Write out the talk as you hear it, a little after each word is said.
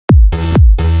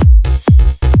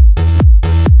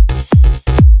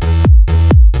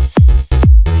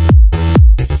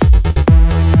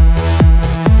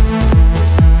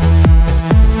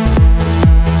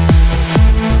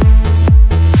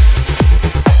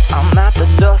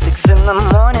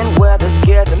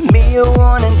me a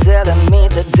warning, telling me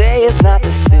today is not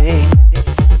the same.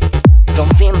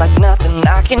 Don't seem like nothing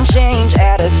I can change.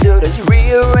 Attitude is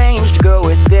rearranged. Go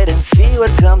with it and see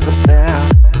what comes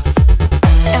about.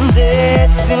 And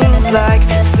it seems like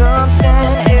something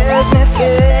is missing.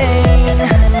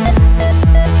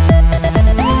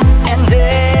 And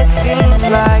it seems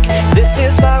like this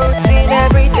is my routine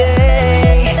every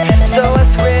day. So I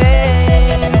scream,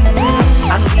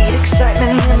 I need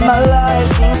excitement in my life.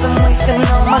 Seems I'm wasting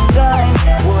all my time.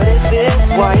 What is this?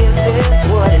 Why is this?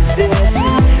 What is this?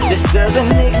 This doesn't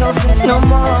make no sense no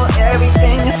more.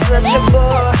 Everything is such a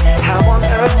bore. How on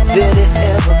earth did it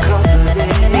ever come to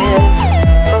this?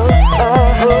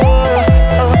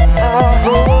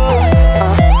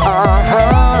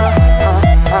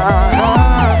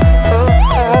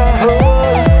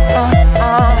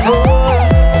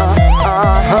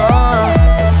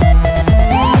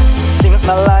 Seems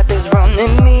my life is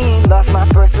running me. Lost my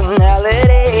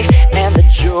personality and the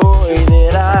joy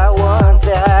that I once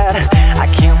had. I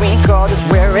can't recall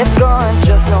just where it's gone.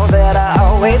 Just know that I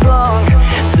always long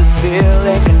to feel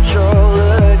in control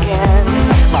again.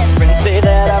 My friends say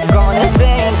that I've gone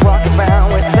insane, walking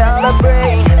around without a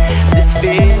brain. This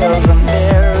feels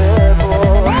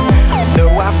unbearable. I know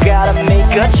I've gotta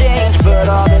make a change, but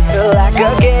all this feels like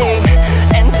a game,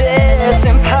 and it's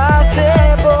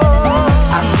impossible.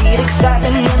 I need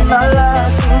excitement in my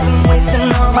life. Seems I'm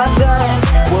wasting all my time.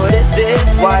 What is this?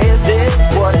 Why is this?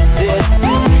 What is this?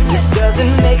 This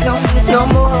doesn't make no sense no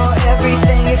more.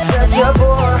 Everything is such a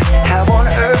bore. How on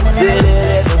earth did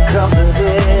it ever come to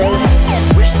this?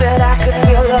 Wish that I could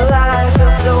feel alive.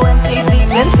 Feel so empty deep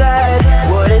inside.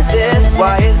 What is this?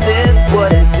 Why is this?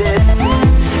 What is this?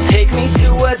 Take me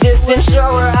to a distant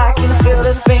shore where I can feel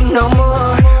this pain no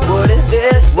more. What is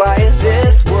this? Why is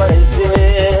this? What is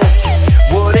this?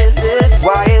 What is this?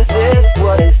 Why is this?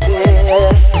 What is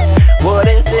this? What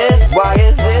is this? Why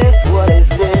is this? What is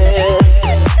this?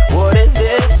 What is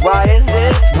this? Why is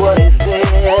this? What is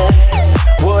this?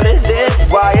 What is this?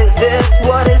 Why is this?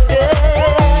 What is this?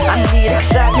 I need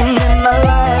excitement in my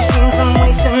life. Seems I'm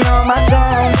wasting all my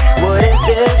time. What is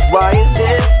this? Why is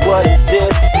this? What is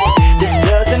this? This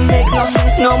doesn't make no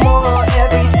sense no more.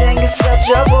 Everything is such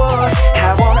a bore.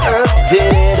 How on earth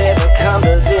did it ever come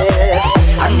to this?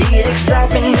 I need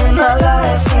excitement in my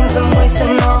life. Seems I'm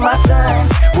wasting all my time.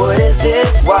 What is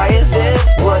this? Why is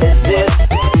this? What is this?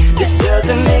 This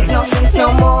doesn't make no sense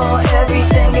no more.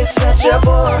 Everything is such a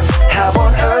bore. How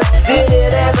on earth did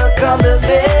it ever come to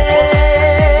this?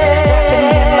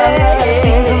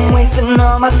 Seems I'm wasting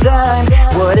all my time.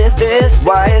 What is this?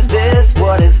 Why is this?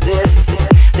 What is this?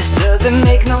 This doesn't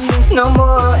make no sense no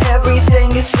more.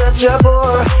 Everything is such a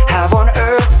bore. How on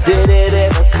earth did it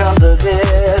ever come to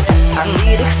this? I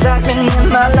need excitement in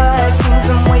my life. Seems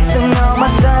I'm wasting all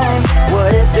my time.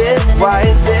 What is this? Why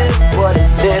is this? What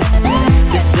is this?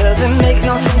 This doesn't make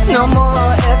no sense no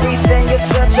more. Everything is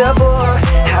such a bore.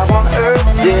 How on earth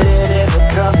did it